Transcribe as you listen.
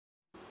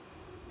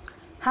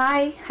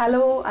Hi,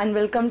 hello and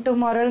welcome to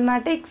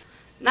Marvelmatix.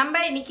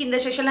 நம்ம இன்னைக்கு இந்த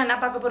செஷன்ல என்ன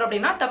பார்க்க போறோம்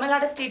அப்படினா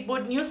Tamil Nadu state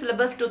board new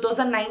syllabus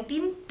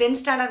 2019 10th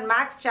standard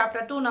maths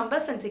chapter 2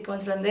 numbers and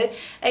சீக்வென்ஸ்ல இருந்து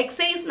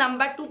எக்ஸர்சைஸ்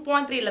நம்பர்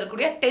 2.3 ல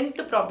இருக்கக்கூடிய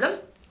 10th ப்ராப்ளம்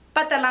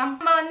பார்த்தலாம்.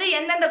 நம்ம வந்து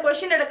என்னென்ன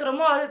क्वेश्चन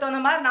எடுக்கறோமோ அதுக்கு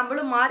தகுந்த மாதிரி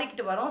நம்மளும்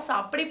மாறிக்கிட்டு வரோம். சோ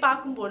அப்படி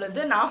பார்க்கும்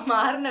பொழுது நான்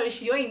மாறின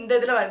விஷயம் இந்த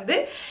இதுல வந்து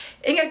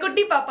எங்க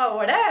குட்டி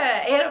பாப்பாவோட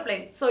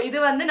ஏரோப்ளேன். சோ இது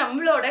வந்து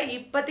நம்மளோட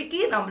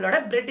இப்போதைக்கு நம்மளோட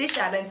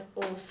பிரிட்டிஷ் ஏர்லைன்ஸ்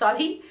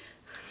சாரி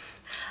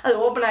அது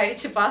ஓப்பன்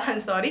ஆயிடுச்சுப்பா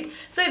ஐம் சாரி.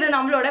 ஸோ இது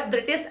நம்மளோட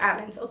பிரிட்டிஷ்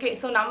ஏர்லைன்ஸ். ஓகே,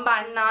 ஸோ நம்ம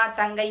அண்ணா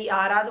தங்கை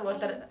யாராவது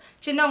ஒருத்தர்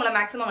சின்னவங்களை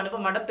மேக்ஸிமம் அனுப்ப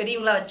மாட்டோம்,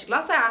 பெரியவங்களா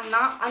வச்சுக்கலாம். ஸோ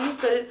அண்ணா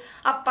அங்கிள்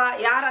அப்பா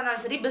யாராக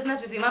இருந்தாலும் சரி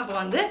பிஸ்னஸ் விஷயமா இப்போ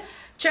வந்து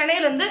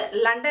சென்னையிலேருந்து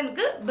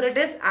லண்டனுக்கு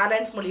பிரிட்டிஷ்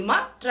ஏர்லைன்ஸ் மூலிமா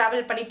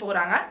ட்ராவல் பண்ணி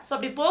போகிறாங்க. ஸோ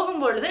அப்படி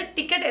போகும்பொழுது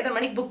டிக்கெட் எத்தனை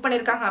மணிக்கு புக்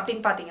பண்ணியிருக்காங்க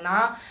அப்படின்னு பார்த்தீங்கன்னா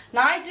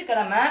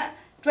ஞாயிற்றுக்கிழமை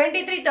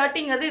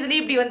 23:30ங்கிறது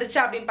இதுலேயும் இப்படி வந்துருச்சு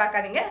அப்படின்னு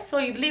பார்க்காதீங்க. ஸோ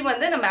இதுலேயும்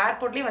வந்து நம்ம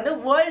ஏர்போர்ட்லேயும் வந்து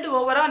வேர்ல்டு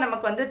ஓவராக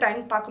நமக்கு வந்து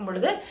டைம் பார்க்கும்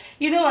பொழுது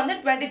இது வந்து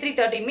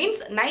 23:30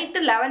 மீன்ஸ்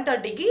நைட்டு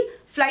 11:30க்கு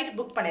ஃப்ளைட்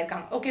புக்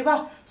பண்ணியிருக்காங்க. ஓகேவா?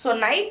 ஸோ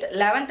நைட்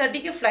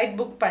 11:30க்கு ஃப்ளைட்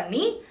புக்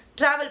பண்ணி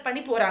ட்ராவல்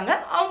பண்ணி போகிறாங்க.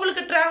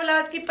 அவங்களுக்கு ட்ராவல்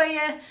ஆகிறதுக்கு இப்போ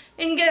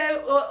இங்கே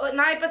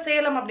நான் இப்போ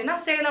சேலம் அப்படின்னா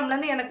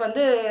சேலம்லேருந்து எனக்கு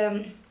வந்து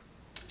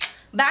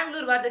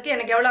பெங்களூர் வரதுக்கு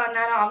எனக்கு எவ்வளோ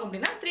நேரம் ஆகும்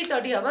அப்படின்னா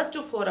 3:30 hours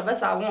to 4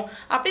 hours ஆகும்.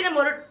 அப்படி நம்ம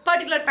ஒரு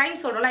பர்டிகுலர் டைம்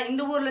சொல்கிறோம்ல,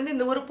 இந்த ஊர்லேருந்து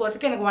இந்த ஊருக்கு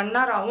போகிறதுக்கு எனக்கு 1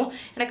 hour ஆகும்,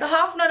 எனக்கு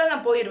 ½ hour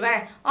நான்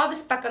போயிடுவேன்,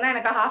 ஆஃபீஸ் பக்கம் தான்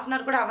எனக்கு ½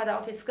 hour கூட ஆகாது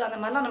ஆஃபீஸ்க்கு, அந்த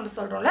மாதிரிலாம் நம்ம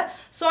சொல்கிறோம்ல.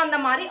 ஸோ அந்த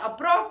மாதிரி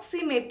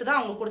அப்ராக்சிமேட் தான்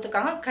அவங்க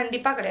கொடுத்துருக்காங்க,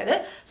 கண்டிப்பாக கிடையாது.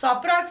 ஸோ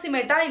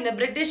அப்ராக்சிமேட்டாக இந்த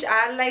பிரிட்டிஷ்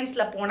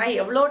ஏர்லைன்ஸில் போனால்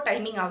எவ்வளோ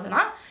டைமிங்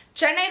ஆகுதுன்னா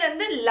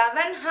சென்னையிலேருந்து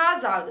 11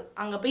 hours ஆகுது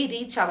அங்கே போய்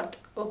ரீச்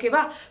ஆகிறதுக்கு. ஓகேவா?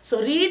 ஸோ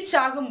ரீச்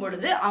ஆகும்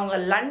பொழுது அவங்க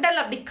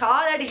லண்டனில் அப்படி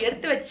காலடி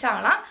எடுத்து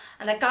வச்சாங்கன்னா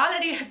அந்த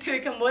காலடி எடுத்து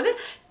வைக்கும்போது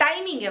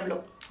டைமிங் எவ்வளோ?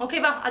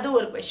 ஓகேவா? அது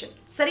ஒரு கொஷின்.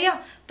 சரியா?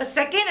 இப்போ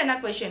செகண்ட் என்ன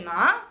கொஷின்னா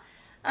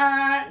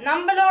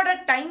நம்மளோட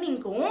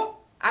டைமிங்க்கும்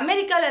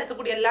அமெரிக்காவில்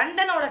இருக்கக்கூடிய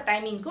லண்டனோட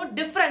டைமிங்க்கும்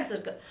டிஃப்ரென்ஸ்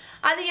இருக்குது.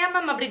 அது ஏன்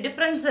மேம் அப்படி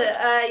டிஃப்ரென்ஸ்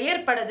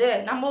ஏற்படுது?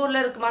 நம்ம ஊரில்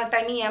இருக்க மாதிரி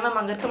டைமிங் ஏன் மேம்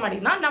அங்கே இருக்க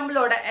மாட்டேங்குன்னா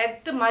நம்மளோட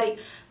எர்த்து மாதிரி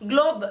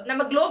குளோப்,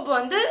 நம்ம குளோப்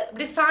வந்து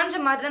இப்படி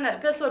சாஞ்ச மாதிரி தானே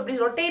இருக்குது. ஸோ இப்படி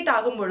ரொட்டேட்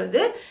ஆகும்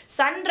பொழுது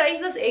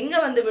சன்ரைசஸ்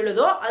எங்கே வந்து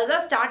விழுதோ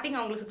அதுதான் ஸ்டார்டிங்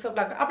அவங்களுக்கு 6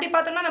 o'clock. அப்படி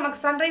பார்த்தோம்னா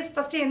நமக்கு சன்ரைஸ்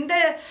ஃபஸ்ட்டு எந்த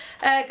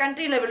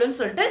கண்ட்ரியில் விழுன்னு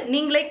சொல்லிட்டு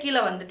நீங்களே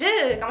கீழே வந்துட்டு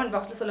கமெண்ட்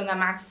பாக்ஸில்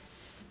சொல்லுங்கள், மேக்ஸ்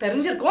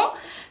தெரிஞ்சிருக்கும்.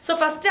 ஸோ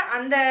ஃபஸ்ட்டு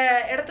அந்த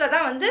இடத்துல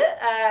தான் வந்து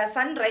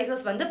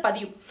சன்ரைசஸ் வந்து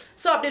பதியும்.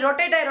 ஸோ அப்படி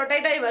ரொட்டேட்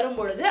ஆகி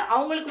வரும்பொழுது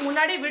அவங்களுக்கு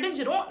முன்னாடியே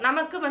விடிஞ்சிரும்,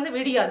 நமக்கு வந்து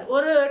விடியாது.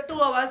 ஒரு 2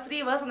 hours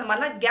 3 hours அந்த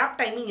மாதிரிலாம் கேப்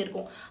டைமிங்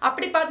இருக்கும்.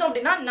 அப்படி பார்த்தோம்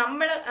அப்படின்னா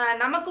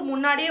நமக்கு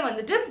முன்னாடியே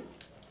வந்துட்டு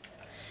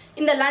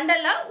இந்த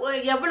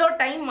லண்டனில் எவ்வளோ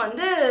டைம்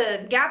வந்து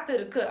கேப்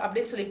இருக்குது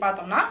அப்படின்னு சொல்லி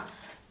பார்த்தோம்னா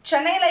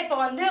சென்னையில் இப்போ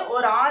வந்து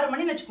ஒரு 6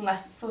 மணின்னு வச்சுக்கோங்க.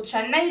 ஸோ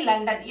சென்னை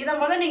லண்டன் இதை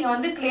முதல் நீங்கள்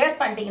வந்து கிளியர்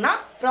பண்ணிட்டீங்கன்னா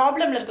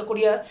ப்ராப்ளமில்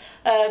இருக்கக்கூடிய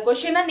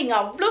கொஷினை நீங்கள்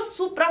அவ்வளோ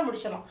சூப்பராக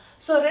முடிச்சிடலாம்.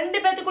 ஸோ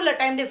 2 பேத்துக்குள்ள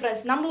டைம்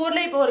டிஃப்ரென்ஸ், நம்ம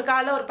ஊரில் இப்போ ஒரு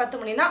காலைல ஒரு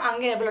 10 மணினா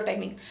அங்கே எவ்வளோ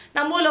டைமிங்,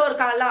 நம்ம ஊரில் ஒரு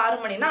காலைல 6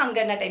 மணினா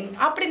அங்கே என்ன டைமிங்,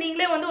 அப்படி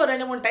நீங்களே வந்து ஒரு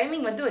 2-3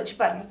 டைமிங் வந்து வச்சு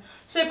பாருங்க.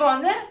 ஸோ இப்போ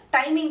வந்து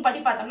டைமிங்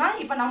படி பார்த்தோம்னா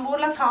இப்போ நம்ம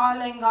ஊரில்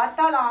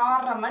காலைங்காத்தால்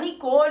 6:30 மணி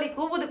கோழி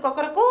கூவுது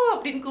கொக்கரக்கோ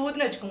அப்படின்னு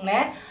கூவுதுன்னு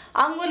வச்சுக்கோங்களேன்.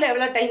 அவங்க ஊரில்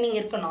எவ்வளோ டைமிங்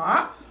இருக்குன்னா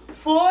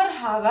 4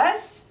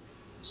 hours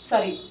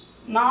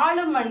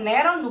 4 மணி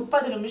நேரம்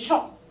 30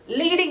 நிமிஷம்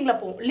லீடிங்கில்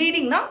போகும்.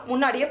 லீடிங்னா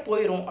முன்னாடியே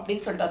போயிடும்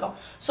அப்படின்னு சொல்லிட்டு.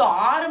 ஸோ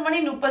 6 மணி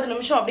 30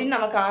 நிமிஷம் அப்படின்னு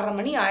நமக்கு 6:30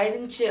 மணி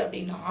ஆயிடுச்சு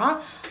அப்படின்னா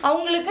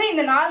அவங்களுக்கு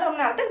இந்த 4.5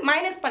 மணி நேரத்தை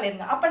மைனஸ்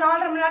பண்ணிடுங்க. அப்போ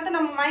 4.5 மணி நேரத்தை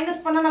நம்ம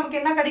மைனஸ் பண்ணால்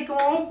நமக்கு என்ன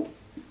கிடைக்கும்?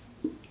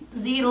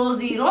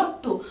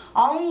 002.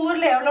 அவங்க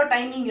ஊரில் எவ்வளோ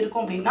டைமிங்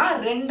இருக்கும் அப்படின்னா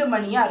 2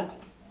 மணியாக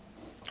இருக்கும்.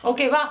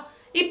 ஓகேவா?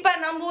 இப்போ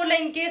நம்ம ஊரில்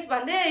இன்கேஸ்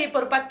வந்து இப்போ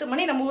ஒரு 10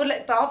 மணி நம்ம ஊரில்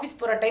இப்போ ஆஃபீஸ்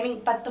போகிற டைமிங்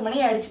 10 மணி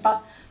ஆயிடுச்சுப்பா.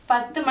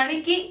 10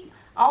 மணிக்கு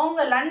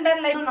அவங்க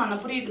லண்டனில்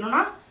நான் புரிவிக்கணும்னா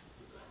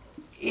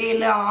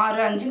 7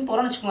 6 5ன்னு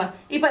போகிறோன்னு வச்சுக்கோங்க.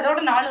 இப்போ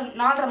அதோட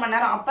 4.5 மணி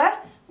நேரம். அப்போ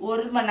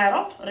 1 மணி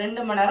நேரம்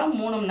 2 மணி நேரம்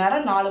 3 மணி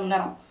நேரம் 4 மணி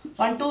நேரம்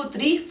 1 2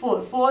 3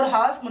 4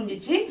 hours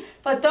முடிஞ்சிச்சு.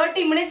 இப்போ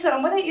 30 minutes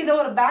வரும்போது இதில்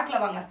ஒரு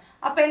பேக்கில் வாங்க.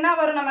 அப்போ என்ன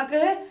வரும்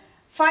நமக்கு?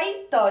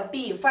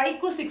 5:30.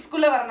 5க்கும்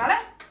 6க்குள்ளே வரனால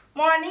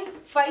மார்னிங்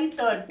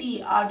 5:30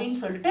 அப்படின்னு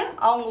சொல்லிட்டு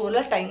அவங்க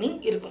ஊரில் டைமிங்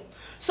இருக்கும்.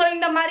 ஸோ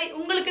இந்த மாதிரி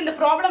உங்களுக்கு இந்த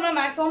ப்ராப்ளமில்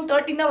மேக்ஸிமம்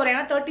 13 தான் வரும்.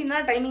 ஏன்னா 13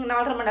 தான் டைமிங்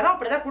 4.5 மணி நேரம்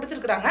அப்படி தான்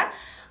கொடுத்துருக்குறாங்க.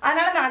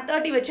 அதனால் நான்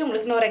 30 வச்சு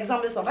உங்களுக்கு இன்னொரு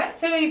எக்ஸாம்பிள் சொல்கிறேன்.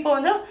 ஸோ இப்போ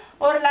வந்து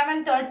ஒரு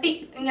 11:30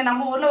 இங்கே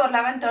நம்ம ஊரில் ஒரு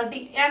 11:30.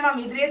 ஏன்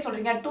மேம் இதிலே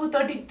சொல்கிறீங்க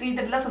 2:30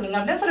 3:30 சொல்லுங்க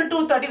அப்படின்னு சொல்லி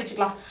 2:30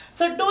 வச்சுக்கலாம்.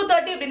 ஸோ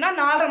 2:30 அப்படின்னா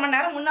 4.5 மணி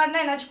நேரம்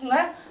முன்னாடினா என்ன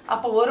வச்சுக்கோங்க.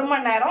 அப்போ 1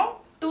 மணி நேரம்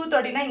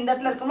 2:30னா இந்த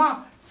இடத்துல இருக்குமா?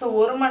 ஸோ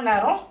 1 மணி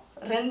நேரம்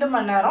 2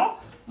 மணி நேரம்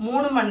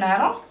 3 மணி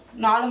நேரம்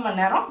 4 மணி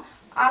நேரம்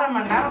 1/2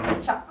 மணி நேரம்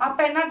வச்சா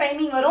அப்போ என்ன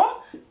டைமிங் வரும்?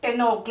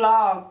 10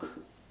 o'clock.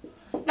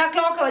 நான்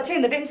கிளாக்கை வச்சு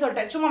இந்த டைம்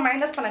சொல்லிட்டேன், சும்மா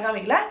மைனஸ் பண்ண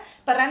காமிக்கல.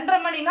 இப்போ 2:30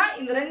 மணினா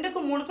இந்த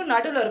 2க்கும் 3க்கும்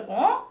நடுவில்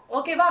இருக்கும்.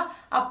 ஓகேவா?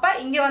 அப்போ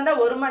இங்கே வந்தால்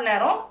 1 மணி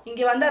நேரம்,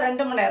 இங்கே வந்தால்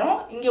 2 மணி நேரம்,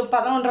 இங்கே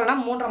 11:30னா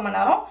 3.5 மணி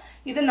நேரம்,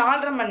 இது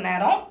 4.5 மணி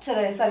நேரம்,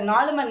 சரி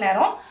 4 மணி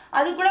நேரம்,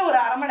 அது கூட ஒரு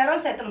அரை மணி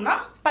நேரம் சேர்த்தணும்னா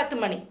 10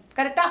 மணி.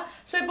 கரெக்டா?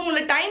 ஸோ இப்போ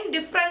உங்களுக்கு டைம்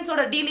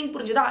டிஃப்ரென்ஸோட டீலிங்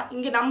புரிஞ்சுதா?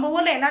 இங்கே நம்ம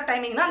ஊரில் என்ன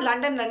டைமிங்னா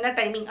லண்டனில் என்ன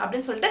டைமிங்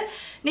அப்படின்னு சொல்லிட்டு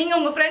நீங்கள்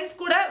உங்கள் ஃப்ரெண்ட்ஸ்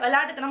கூட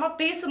விளையாட்டுத்தனமாக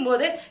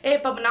பேசும்போது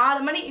இப்போ 4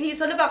 மணி நீ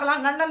சொல்லி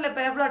பார்க்கலாம் லண்டனில்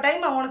இப்போ எவ்வளோ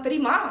டைம் உனக்கு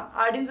தெரியுமா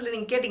அப்படின்னு சொல்லி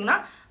நீங்கள் கேட்டிங்கன்னா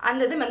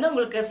அந்த இது வந்து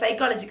உங்களுக்கு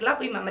சைக்காலஜிக்கலாக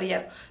போய் மெமரியாக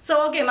இருக்கும். ஸோ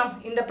ஓகே மேம்,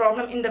 இந்த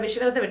ப்ராப்ளம் இந்த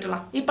விஷயத்தை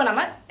விட்டுலாம். இப்போ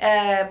நம்ம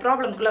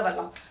ப்ராப்ளம்குள்ளே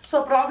வரலாம். ஸோ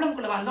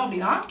ப்ராப்ளம்குள்ளே வந்தோம்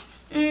அப்படின்னா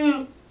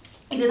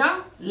இதுதான்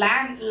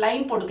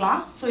லைன்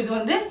போட்டுக்கலாம். ஸோ இது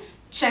வந்து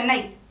சென்னை,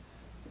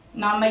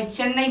 நம்மை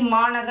சென்னை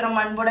மாநகரம்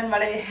அன்புடன்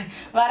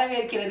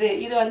வரவேற்கிறது.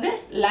 இது வந்து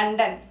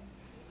லண்டன்.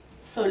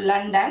 ஸோ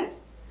லண்டன்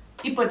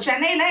இப்போ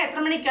சென்னையில்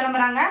எத்தனை மணிக்கு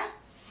கிளம்புறாங்க?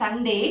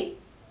 சண்டே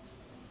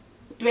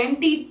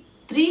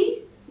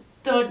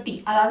 23:30,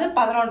 அதாவது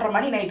 11:30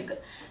 மணி நைட்டுக்கு.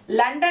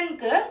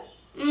 லண்டனுக்கு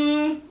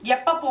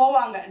எப்போ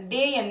போவாங்க,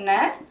 டே என்ன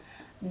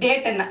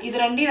டேட் என்ன,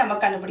 இது ரெண்டையும் நம்ம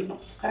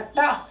கண்டுபிடிக்கணும்.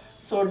 கரெக்டா?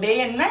 ஸோ டே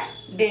என்ன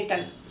டேட்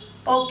என்ன.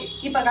 ஓகே,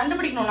 இப்போ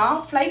கண்டுபிடிக்கணும்னா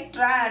ஃப்ளைட்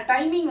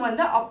டைமிங்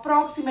வந்து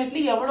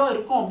அப்ராக்சிமேட்லி எவ்வளோ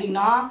இருக்கும்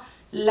அப்படின்னா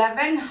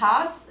 11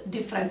 hours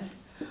டிஃப்ரென்ஸ்.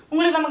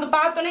 உங்களுக்கு நமக்கு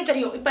பார்த்தோன்னே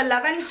தெரியும். இப்போ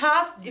 11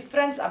 hours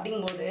டிஃப்ரென்ஸ்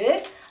அப்படிங்கும்போது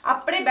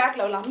அப்படியே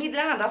பேக்கில் வரலாம்.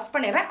 மீதிலாம் நான் ரஃப்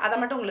பண்ணிடுறேன், அதை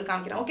மட்டும் உங்களுக்கு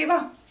காமிக்கிறேன். ஓகேவா?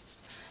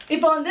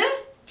 இப்போ வந்து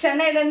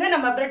சென்னையிலேருந்து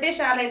நம்ம பிரிட்டிஷ்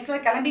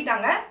ஏர்லைன்ஸில்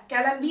கிளம்பிட்டாங்க.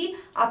 கிளம்பி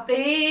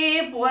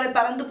அப்படியே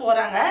பறந்து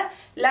போகிறாங்க.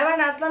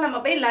 11 ஹவர்ஸ்லாம் நம்ம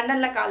போய்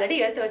லண்டனில் காலடி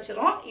எடுத்து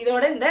வச்சிடறோம்.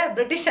 இதோட இந்த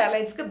பிரிட்டிஷ்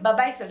ஏர்லைன்ஸ்க்கு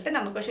பபாய் சொல்லிட்டு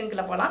நம்ம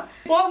கொஷினுக்குள்ளே போகலாம்.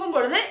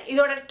 போகும்பொழுது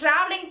இதோட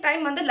ட்ராவலிங்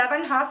டைம் வந்து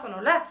 11 ஹவர்ஸ்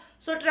சொன்னோம்ல.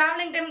 ஸோ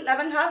ட்ராவலிங் டைம்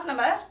 11 ஹவர்ஸ்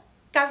நம்ம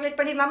கால்குலேட்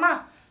பண்ணிடலாமா?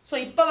 ஸோ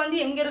இப்போ வந்து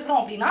எங்கே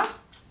இருக்கிறோம் அப்படின்னா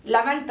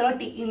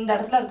 11:30 இந்த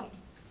இடத்துல இருக்கும்.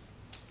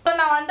 இப்போ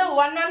நான் வந்து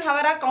 1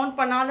 ஹவராக கவுண்ட்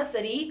பண்ணாலும்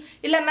சரி,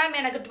 இல்லை மேம்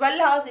எனக்கு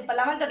 12 ஹவர்ஸ், இப்போ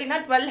 11:30னா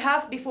 12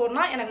 ஹவர்ஸ்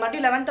பிஃபோர்னா எனக்கு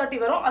மட்டும் 11:30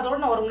 வரும், அதோட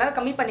நான் 1 மணி நேரம்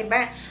கம்மி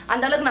பண்ணிப்பேன்,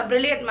 அந்த அளவுக்கு நான்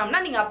பிரில்லியன்ட் மேம்னா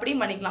நீங்கள்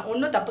அப்படியும் பண்ணிக்கலாம்,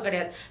 ஒன்றும் தப்பு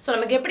கிடையாது. ஸோ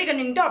நமக்கு எப்படி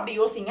கன்வீனியன்ட்டோ அப்படி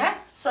யோசிங்க.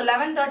 ஸோ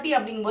 11:30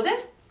 அப்படிங்கும்போது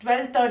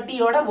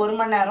 12:30யோட 1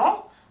 மணி நேரம்,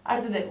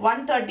 அடுத்தது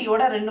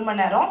 1:30யோட 2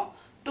 மணி நேரம்,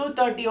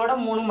 2:30யோட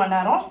 3 மணி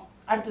நேரம்,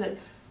 அடுத்தது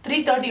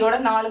 3:30யோட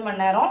 4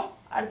 மணி நேரம்,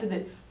 அடுத்தது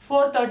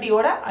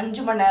 4:30யோட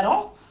 5 மணி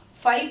நேரம்,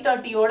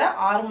 5:30யோட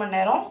 6 மணி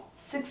நேரம்,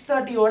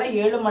 6:30யோட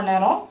 7 மணி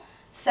நேரம்,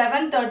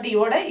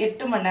 7:30யோட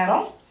 8 மணி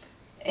நேரம்,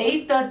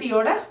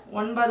 8:30யோட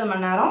 9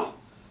 மணி நேரம்,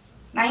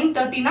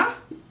 9:30னா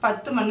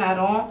 10 மணி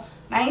நேரம்,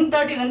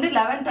 9:30லேருந்து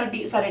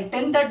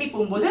 10:30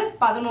 போகும்போது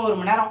 11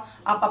 மணி நேரம்.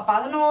 அப்போ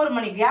 11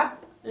 மணி கேப்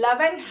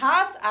 11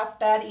 ஹார்ஸ்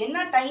ஆஃப்டர் என்ன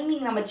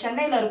டைமிங் நம்ம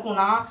சென்னையில்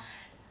இருக்கும்னா,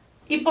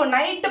 இப்போ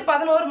நைட்டு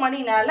 11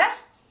 மணினால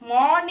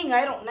மார்னிங்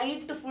ஆயிரும்.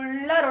 நைட்டு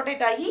ஃபுல்லாக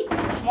ரொட்டேட் ஆகி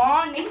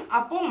மார்னிங்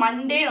அப்போது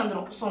மண்டேன்னு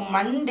வந்துடும். ஸோ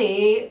மண்டே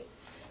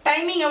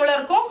டைமிங் எவ்வளோ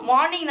இருக்கும்?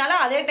 மார்னிங்னால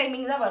அதே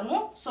டைமிங் தான்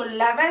வரணும். ஸோ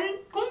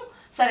 10க்கும்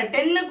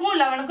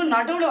 11க்கும்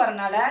நடுவில்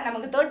வரனால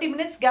நமக்கு 30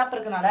 minutes கேப்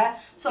இருக்கனால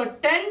ஸோ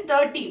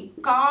 10:30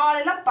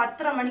 காலையில்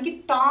 10:30 மணிக்கு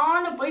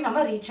டான்னு போய்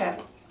நம்ம ரீச்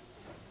ஆகிடும்.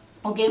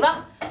 ஓகேவா?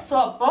 ஸோ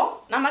அப்போது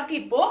நமக்கு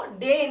இப்போது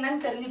டே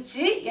என்னன்னு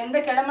தெரிஞ்சிச்சு. எந்த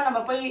கிழமை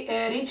நம்ம போய்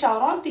ரீச்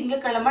ஆகிறோம்?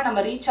 திங்கக்கிழமை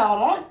நம்ம ரீச்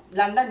ஆகிறோம்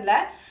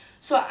லண்டனில்.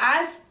 So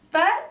as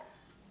per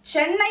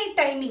Chennai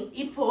timing,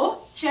 இப்போது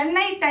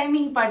சென்னை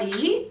டைமிங் படி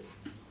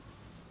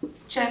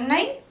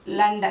Chennai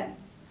London.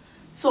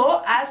 So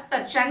as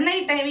per Chennai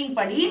timing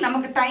படி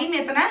நமக்கு டைம்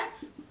எத்தனை?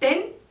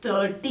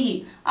 10:30.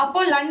 அப்போ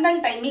லண்டன்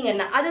டைமிங்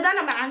என்ன? அதுதான்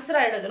நம்ம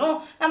ஆன்சராக எழுதணும்.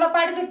 நம்ம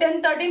பாட்டுக்கு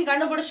 10:30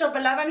 கண்டுபிடிச்சோம்.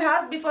 இப்போ 11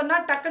 ஹார்ஸ் பிஃபோர்னா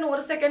டக்குன்னு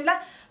ஒரு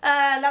செகண்டில்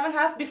 11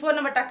 ஹார்ஸ் பிஃபோர்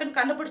நம்ம டக்குன்னு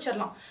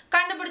கண்டுபிடிச்சிடலாம்.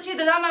 கண்டுபிடிச்சி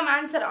இதுதான் மேம்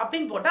ஆன்சர்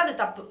அப்படின்னு போட்டால் அது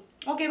தப்பு.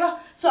 ஓகேவா?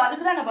 ஸோ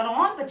அதுக்கு தான் என்ன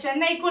பண்ணுவோம், இப்போ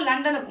சென்னைக்கும்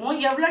லண்டனுக்கும்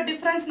எவ்வளோ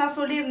டிஃப்ரென்ஸ் நான்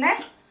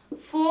சொல்லியிருந்தேன்?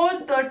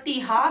 4:30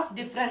 ஹார்ஸ்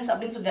டிஃப்ரென்ஸ்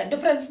அப்படின்னு சொல்லிட்டேன்.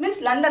 டிஃப்ரென்ஸ்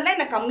மீன்ஸ் லண்டனில்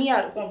எனக்கு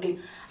கம்மியாக இருக்கும்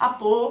அப்படின்னு.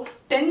 அப்போது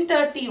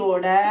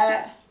 10:30யோட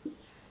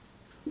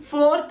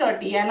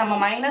 4:30 நம்ம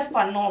மைனஸ்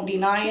பண்ணோம்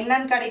அப்படின்னா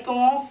என்னன்னு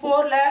கிடைக்கும்?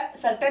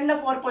 10ல்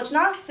 4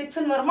 போச்சுன்னா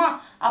 6ன்னு வருமா?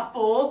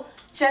 அப்போது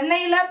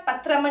சென்னையில்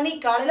 10:30 மணி,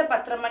 காலையில்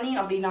 10:30 மணி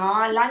அப்படின்னா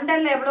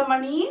லண்டனில் எவ்வளோ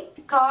மணி?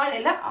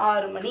 காலையில்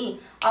 6 மணி.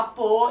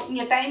 அப்போது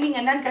இங்கே டைமிங்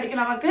என்னன்னு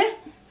கிடைக்கும் நமக்கு?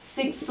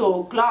 6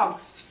 o'clock,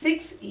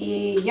 6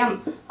 AM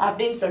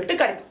அப்படின்னு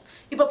சொல்லிட்டு கிடைக்கும்.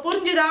 இப்போ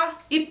புரிஞ்சுதா?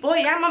 இப்போ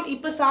ஏன் மேம்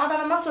இப்போ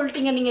சாதாரணமாக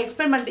சொல்லிட்டீங்க, நீங்கள்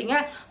எக்ஸ்பிளைன் பண்ணிட்டீங்க,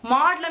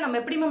 மாடலில் நம்ம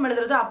எப்படி மேம்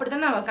எழுதுறது அப்படி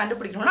தான் நம்ம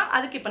கண்டுபிடிக்கணும்னா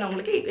அதுக்கு இப்போ நான்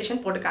உங்களுக்கு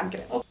ஈக்குவேஷன் போட்டு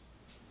காமிக்கிறேன்.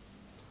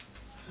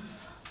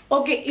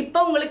 ஓகே, இப்போ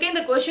உங்களுக்கு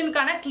இந்த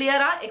கொஷினுக்கான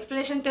கிளியராக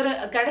எக்ஸ்பிளனேஷன்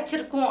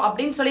கிடைச்சிருக்கும்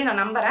அப்படின்னு சொல்லி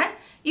நான் நம்புகிறேன்.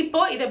 இப்போ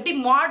இது எப்படி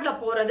மாடில்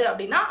போகிறது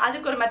அப்படின்னா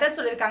அதுக்கு ஒரு மெத்தட்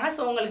சொல்லியிருக்காங்க.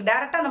 ஸோ உங்களுக்கு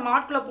டேரெக்டாக அந்த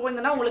மாட்குள்ளே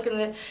போயிருந்தோன்னா உங்களுக்கு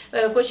இந்த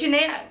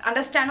கொஷினே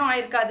அண்டர்ஸ்டாண்டும்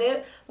ஆயிருக்காது,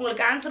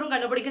 உங்களுக்கு ஆன்சரும்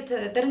கண்டுபிடிக்க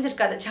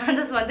தெரிஞ்சிருக்காது.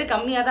 சான்சஸ் வந்து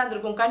கம்மியாக தான்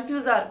இருந்திருக்கும்,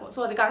 கன்ஃபியூஸாக இருக்கும்.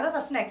 ஸோ அதுக்காக தான்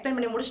ஃபஸ்ட் நான் எக்ஸ்பிளைன்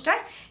பண்ணி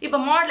முடிச்சிட்டேன். இப்போ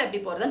மாடில்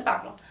எப்படி போகிறதுன்னு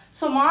பார்க்கலாம்.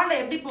 ஸோ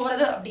மாடில் எப்படி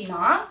போகிறது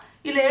அப்படின்னா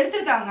இதில்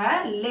எடுத்திருக்காங்க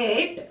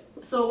லேட்.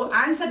 ஸோ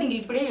ஆன்சர்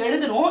நீங்கள் இப்படியே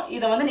எழுதணும்,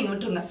 இதை வந்து நீங்கள்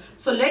விட்டுருங்க.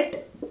 ஸோ லெட்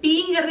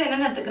டீங்கிறது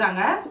என்னென்னு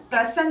எடுத்துக்கிறாங்க?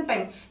 Present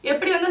time.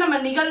 எப்படி வந்து நம்ம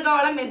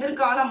நிகழ்காலம்,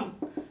 எதிர்காலம்,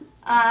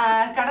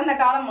 கடந்த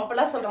காலம்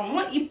அப்படிலாம்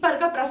சொல்கிறோமோ இப்போ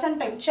இருக்க ப்ரெசன்ட்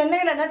டைம்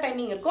சென்னையில் என்ன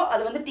டைமிங் இருக்கோ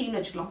அது வந்து டீன்னு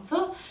வச்சுக்கலாம். ஸோ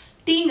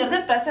டீங்கிறது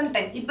ப்ரெசன்ட்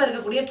டைம், இப்போ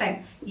இருக்கக்கூடிய டைம்.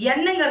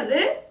 என்னங்கிறது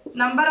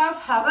நம்பர் ஆஃப்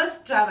ஹவர்ஸ்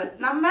ட்ராவல்.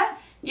 நம்ம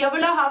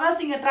எவ்வளோ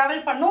ஹவர்ஸ் இங்கே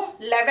ட்ராவல் பண்ணும்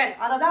 11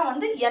 அதை தான்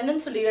வந்து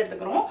என்னன்னு சொல்லி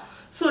எடுத்துக்கிறோம்.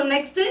 So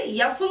next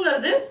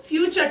எஃப்ங்கிறது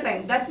future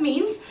time. That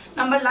means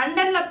நம்ம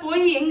லண்டனில்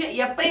போய் எங்கே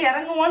எப்போ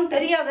இறங்குவோன்னு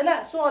தெரியாதுல்ல.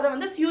 ஸோ அதை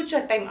வந்து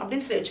ஃபியூச்சர் டைம்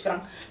அப்படின்னு சொல்லி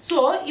வச்சுக்கிறாங்க. ஸோ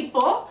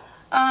இப்போது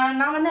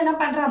நான் வந்து என்ன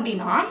பண்ணுறேன்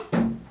அப்படின்னா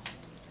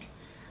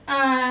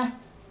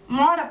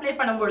மாட் அப்ளை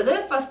பண்ணும்பொழுது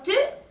first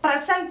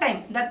present time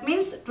that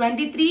means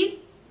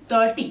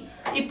 23:30.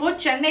 இப்போது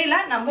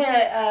சென்னையில் நம்ம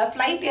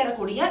ஃப்ளைட்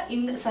ஏறக்கூடிய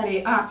இந்த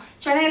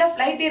சென்னையில்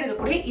ஃப்ளைட்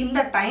ஏறக்கூடிய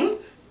இந்த டைம்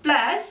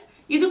ப்ளஸ்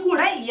இது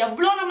கூட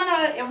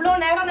எவ்வளோ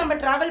நேரம் நம்ம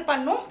ட்ராவல்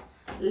பண்ணோம்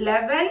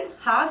 11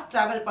 hours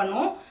ட்ராவல்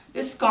பண்ணோம்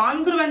இஸ்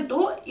கான்க்ருவன்ட் டு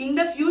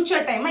இந்த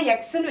ஃபியூச்சர் டைமை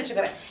எக்ஸ்ன்னு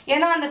வச்சுக்கிறேன்.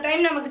 ஏன்னா அந்த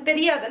டைம் நமக்கு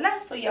தெரியாதுல்ல.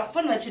 ஸோ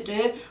எஃப்ன்னு வச்சுட்டு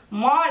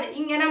மாட்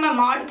இங்கே நம்ம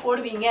மாடு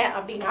போடுவீங்க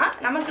அப்படின்னா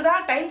நமக்கு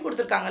தான் டைம்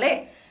கொடுத்துருக்காங்களே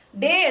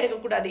டே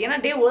எடுக்கக்கூடாது. ஏன்னா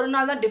டே ஒரு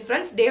நாள் தான்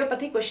டிஃப்ரென்ஸ். டேவை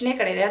பற்றி கொஷினே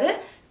கிடையாது.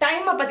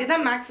 டைமை பற்றி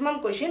தான் மேக்ஸிமம்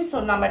கொஷின். ஸோ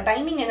நம்ம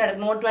டைமிங் என்ன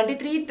எடுக்கணும்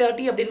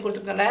 23:30 அப்படின்னு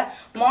கொடுத்துருக்கோம்ல.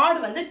 மாட்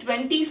வந்து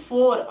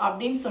 24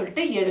 அப்படின்னு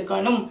சொல்லிட்டு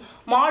எடுக்கணும்.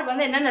 மாட்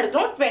வந்து என்னென்ன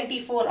எடுக்கணும்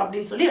 24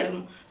 அப்படின்னு சொல்லி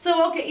எடுக்கணும். ஸோ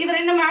ஓகே இதை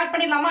ரெண்டும் ஆட்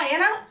பண்ணிடலாமா?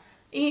 ஏன்னா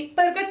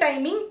இப்போ இருக்க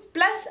டைமிங்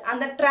ப்ளஸ்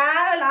அந்த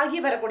ட்ராவல் ஆகி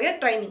வரக்கூடிய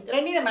டைமிங்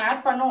ரெண்டையும் நம்ம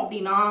ஆட் பண்ணோம்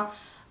அப்படின்னா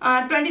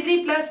 23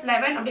 +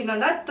 11 அப்படின்னு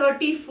வந்தால்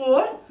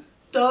 34.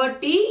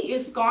 30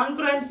 is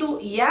congruent to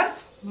F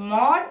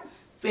Mat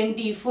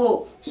 24.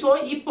 So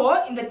இப்போ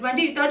இந்த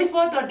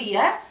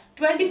 34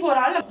 24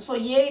 ஆல் ஸோ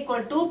A =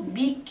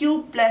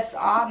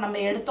 bq+r நம்ம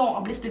எடுத்தோம்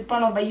அப்படி ஸ்பிட்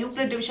பண்ணோம் பை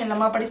யூக்ளிட் டிவிஷன்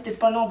நம்ம அப்படி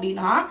ஸ்பிட் பண்ணோம்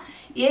அப்படின்னா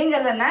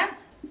ஏங்கிறது என்ன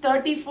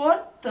 34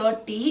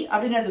 30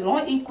 அப்படின்னு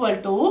எடுத்துக்கிறோம் ஈக்குவல்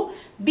டு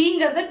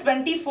பிங்கிறது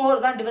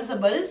 24 தான்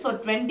டிவிசிபிள். ஸோ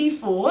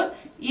 24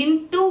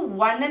 ×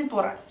 1ன்னு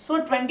போகிறேன். ஸோ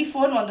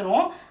 24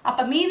 வந்துடும்.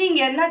 அப்போ மீதி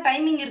இங்கே என்ன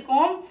டைமிங்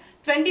இருக்கும்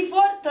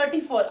 24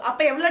 34.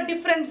 அப்போ எவ்வளோ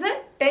டிஃப்ரென்ஸு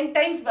 10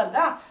 டைம்ஸ்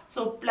வருதா? So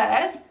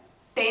plus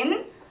 10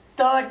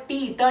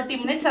 30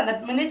 minutes. அந்த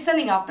மினிட்ஸை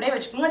நீங்கள் அப்படியே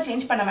வச்சுக்கோங்க,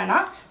 சேஞ்ச் பண்ண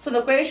வேணாம். ஸோ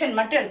இந்த கொஷன்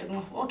மட்டும்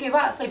எடுத்துக்கணும்.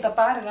 ஓகேவா? ஸோ இப்போ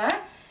பாருங்கள்,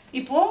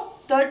 இப்போது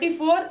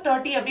 34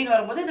 30 அப்படின்னு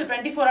வரும்போது இது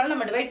 24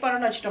 நம்ம டிவைட்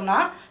பண்ணணும்னு வச்சுட்டோம்னா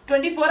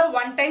 24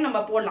 1 டைம் நம்ம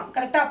போடலாம்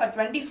கரெக்டாக. அப்போ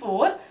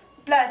 24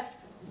 +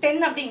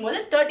 10 அப்படிங்கும்போது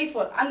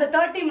 34. அந்த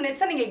 30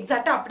 மினிட்ஸை நீங்கள்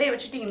எக்ஸாக்டாக அப்படியே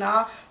வச்சுட்டிங்கன்னா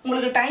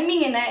உங்களுக்கு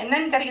டைமிங்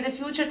என்னன்னு கிடைக்குது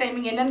ஃபியூச்சர்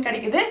டைமிங் என்னன்னு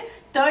கிடைக்குது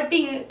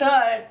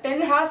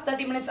 10 hours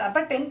 30 minutes.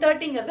 அப்போ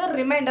 10:30ங்கிறது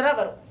ரிமைண்டராக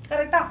வரும்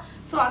கரெக்டாக.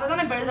 ஸோ அதை தான்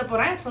நான் எழுத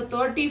போகிறேன். So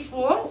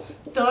 34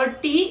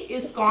 30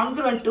 is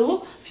congruent to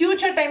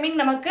future timing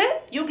நமக்கு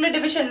யூக்ளிட்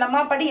டிவிஷன் நம்ம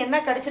படி என்ன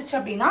கிடைச்சிருச்சு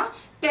அப்படின்னா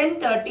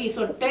 10:30.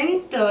 ஸோ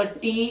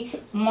 10:30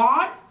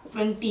 மாட்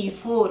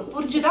 24.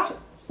 புரிஞ்சுதா?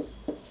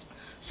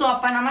 ஸோ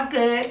அப்போ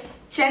நமக்கு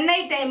சென்னை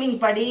டைமிங்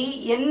படி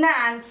என்ன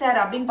ஆன்சர்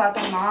அப்படின்னு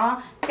பார்த்தோம்னா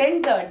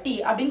 10:30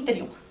 அப்படின்னு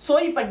தெரியும். ஸோ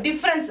இப்போ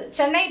டிஃப்ரென்ஸ்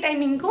சென்னை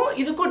டைமிங்க்கும்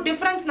இதுக்கும்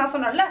டிஃப்ரென்ஸ் நான்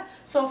சொன்னேன்ல.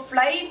 ஸோ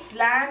ஃப்ளைட்ஸ்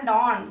லேண்ட்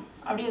ஆன்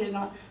அப்படி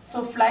இருக்கணும். So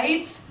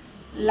flights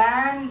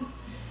land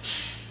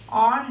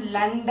on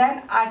London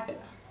at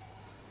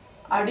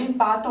அப்படின்னு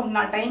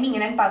பார்த்தோம்னா டைமிங்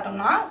என்னன்னு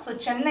பார்த்தோம்னா ஸோ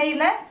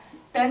சென்னையில்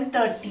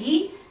 10:30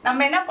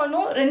 நம்ம என்ன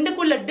பண்ணுவோம்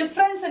ரெண்டுக்குள்ள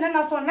டிஃப்ரென்ஸ் என்ன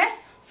நான் சொன்னேன்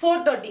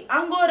 4:30.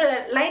 அங்கே ஒரு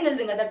லைன்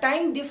எழுதுங்க. the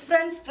time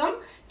difference from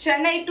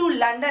Chennai to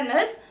London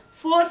is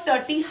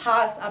 4:30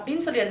 hours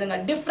அப்படின்னு சொல்லி எழுதுங்க.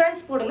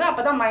 டிஃப்ரென்ஸ் போடுங்க,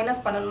 அப்போ தான்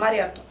மைனஸ் பண்ண மாதிரி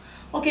அர்த்தம்.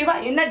 ஓகேவா?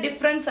 என்ன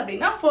டிஃப்ரென்ஸ்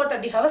அப்படின்னா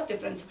 4:30 hours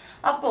டிஃப்ரென்ஸ்.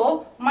 அப்போது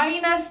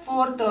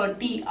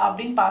 -4:30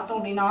 அப்படின்னு பார்த்தோம்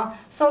அப்படின்னா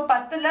ஸோ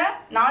 10ல்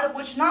 4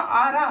 போச்சுன்னா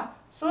 6.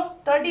 ஸோ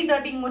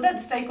 30 போது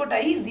அது ஸ்ட்ரைக் அவுட்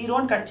ஆகி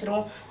 0ன்னு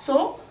கிடச்சிரும். ஸோ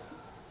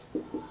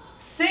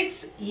 6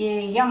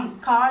 AM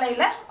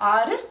காலையில்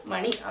 6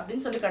 மணி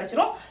அப்படின்னு சொல்லி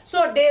கிடச்சிரும். ஸோ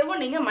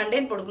டேவும் நீங்கள்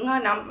மண்டேன்னு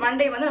போடுங்க.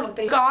 மண்டே வந்து நமக்கு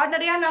தெரியும்.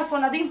 ஆர்டரியாக நான்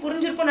சொன்னதையும்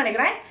புரிஞ்சிருக்கும்னு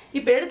நினைக்கிறேன்.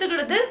 இப்போ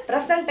எடுத்துக்கிறது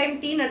ப்ரெசன்ட் டைம்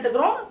டீன்னு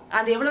எடுத்துக்கிறோம்.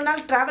 அது எவ்வளோ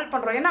நாள் ட்ராவல்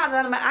பண்ணுறோம் ஏன்னா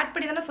அதை நம்ம ஆட்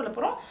பண்ணி தானே சொல்ல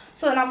போகிறோம்.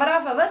 So number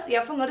of hours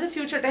எஃப்ங்கிறது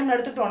future time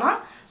எடுத்துக்கிட்டோம்னா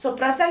ஸோ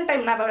ப்ரெசன்ட்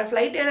டைம் நம்ம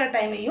ஃப்ளைட் ஏற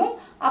டைமையும்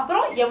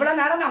அப்புறம் எவ்வளோ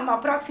நேரம் நம்ம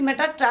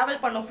அப்ராக்சிமேட்டாக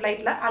ட்ராவல் பண்ணோம்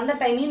ஃப்ளைட்டில் அந்த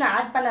டைமையும் நான்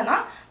ஆட் பண்ணேன்னா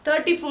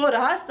 34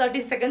 hours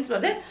 30 seconds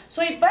வருது.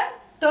 ஸோ இப்போ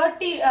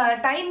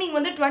டைமிங்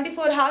வந்து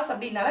 24 hours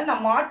அப்படின்னால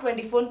நான் மாட்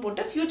 24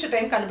 போட்டு ஃபியூச்சர்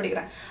டைம்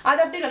கண்டுபிடிக்கிறேன். அதை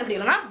எப்படி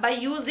கண்டுபிடிக்கிறேன்னா by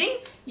using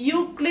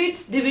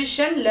Euclid's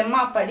division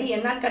lemma படி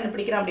என்னன்னு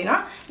கண்டுபிடிக்கிறேன் அப்படின்னா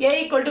A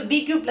 =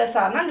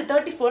 bq+r அந்த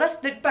 34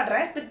 ஸ்ப்ளிட்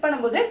பண்ணுறேன். ஸ்ப்ளிட்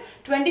பண்ணும்போது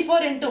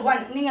 24 ×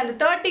 1. நீங்கள் அந்த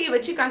 30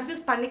 வச்சு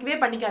கன்ஃபியூஸ்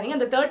பண்ணிக்காதீங்க.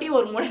 அந்த 30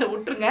 ஒரு மூலையில்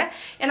விட்டுருங்க.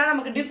 ஏன்னா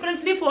நமக்கு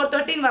டிஃப்ரென்ஸ்லி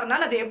 4:13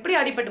 வரனால அது எப்படி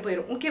அடிப்பட்டு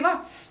போயிடும். ஓகேவா?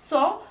 ஸோ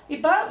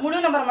இப்போ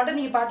முழு நம்பரை மட்டும்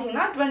நீங்கள்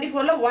பார்த்தீங்கன்னா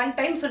 24ல் 1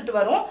 டைம் சொல்லிட்டு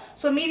வரும்.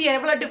 ஸோ மீதி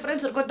எவ்வளோ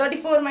டிஃப்ரென்ஸ் இருக்கும்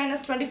 34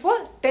 - 24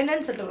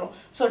 10ன்னு சொல்லிட்டு வரும்.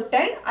 ஸோ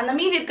 10 அந்த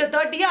மீதி இருக்க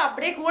 30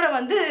 அப்படியே கூட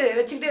வந்து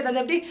வச்சுக்கிட்டே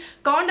இருந்தாங்க. எப்படி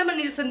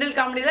கவுண்டமணி செந்தில்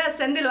காமெடியில்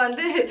செந்தில்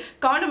வந்து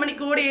கவுண்டமணி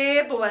கூடயே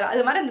போவார்.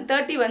 அது மாதிரி இந்த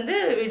 30 வந்து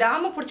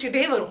விடாமல்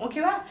பிடிச்சிக்கிட்டே வரும்.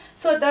 ஓகேவா?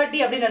 ஸோ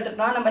 30 அப்படின்னு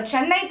எடுத்துக்கிட்டோம்னா நம்ம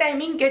சென்னை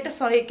டைமிங்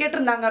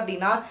கேட்டிருந்தாங்க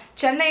அப்படின்னா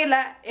சென்னையில்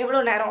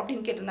எவ்வளோ நேரம்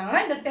அப்படின்னு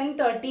கேட்டிருந்தாங்கன்னா இந்த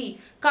 10:30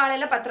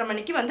 காலையில் 10:30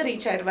 மணிக்கு வந்து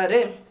ரீச்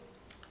ஆயிடுவார்.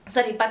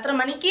 சரி 10:30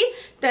 மணிக்கு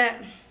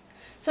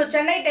ஸோ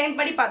சென்னை டைம்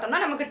படி பார்த்தோம்னா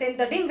நமக்கு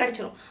 10:30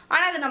 கிடச்சிரும்.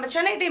 ஆனால் அது நம்ம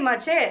சென்னை டைம்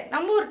ஆச்சே,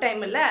 நம்ம ஊர்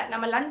டைம் இல்லை,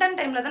 நம்ம லண்டன்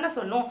டைமில் தானே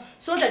சொல்லணும்.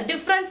 So the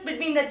difference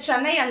between the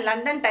Chennai and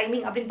London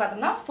timing அப்படின்னு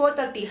பார்த்தோம்னா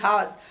 4:30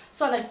 hours.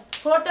 ஸோ அந்த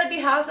 4:30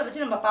 ஹார்ஸை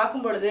வச்சு நம்ம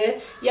பார்க்கும் பொழுது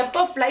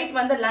எப்போ ஃப்ளைட்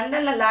வந்து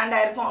லண்டனில் லேண்ட்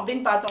ஆயிருக்கும்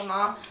அப்படின்னு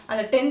பார்த்தோம்னா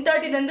அந்த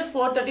 10:30லேருந்து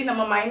 4:30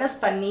 நம்ம மைனஸ்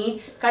பண்ணி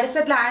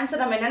கடைசியில்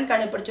ஆன்சர் நம்ம என்னன்னு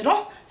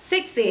கண்டுபிடிச்சிடும்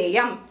 6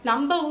 AM.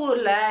 நம்ம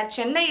ஊரில்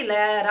சென்னையில்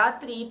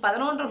ராத்திரி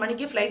 11:30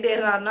 மணிக்கு ஃப்ளைட்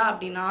ஏறுறாருனா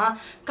அப்படின்னா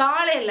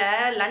காலையில்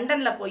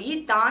லண்டனில் போய்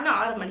தானே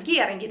 6 மணிக்கு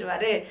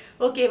இறங்கிடுவார்.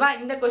 ஓகேவா?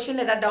 இந்த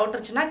கொஷினில் ஏதாவது டவுட்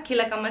இருந்துச்சுன்னா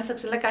கீழே கமெண்ட்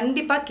செக்ஷனில்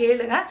கண்டிப்பாக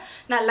கேளுங்க.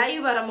 நான்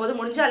லைவ் வரும்போது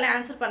முடிஞ்சாலே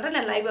ஆன்சர் பண்ணுறேன்.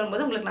 நான் லைவ்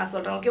வரும்போது உங்களுக்கு நான்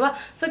சொல்கிறேன். ஓகேவா?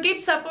 So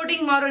keep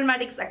supporting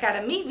Marvelmatix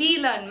Academy. We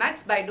learn max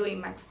by doing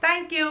max.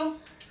 Thank you.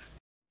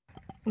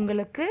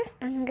 உங்களுக்கு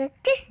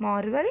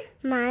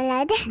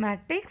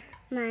Marvelmatix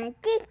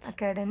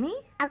Academy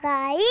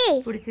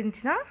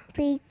பிடிச்சிருந்துச்சுன்னா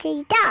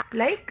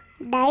லைக்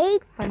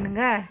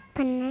பண்ணுங்க,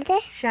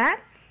 ஷேர்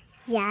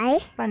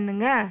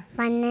பண்ணுங்க,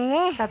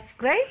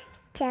 சப்ஸ்கிரைப்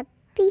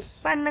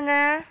பண்ணுங்க.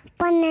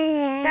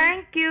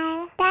 Thank you.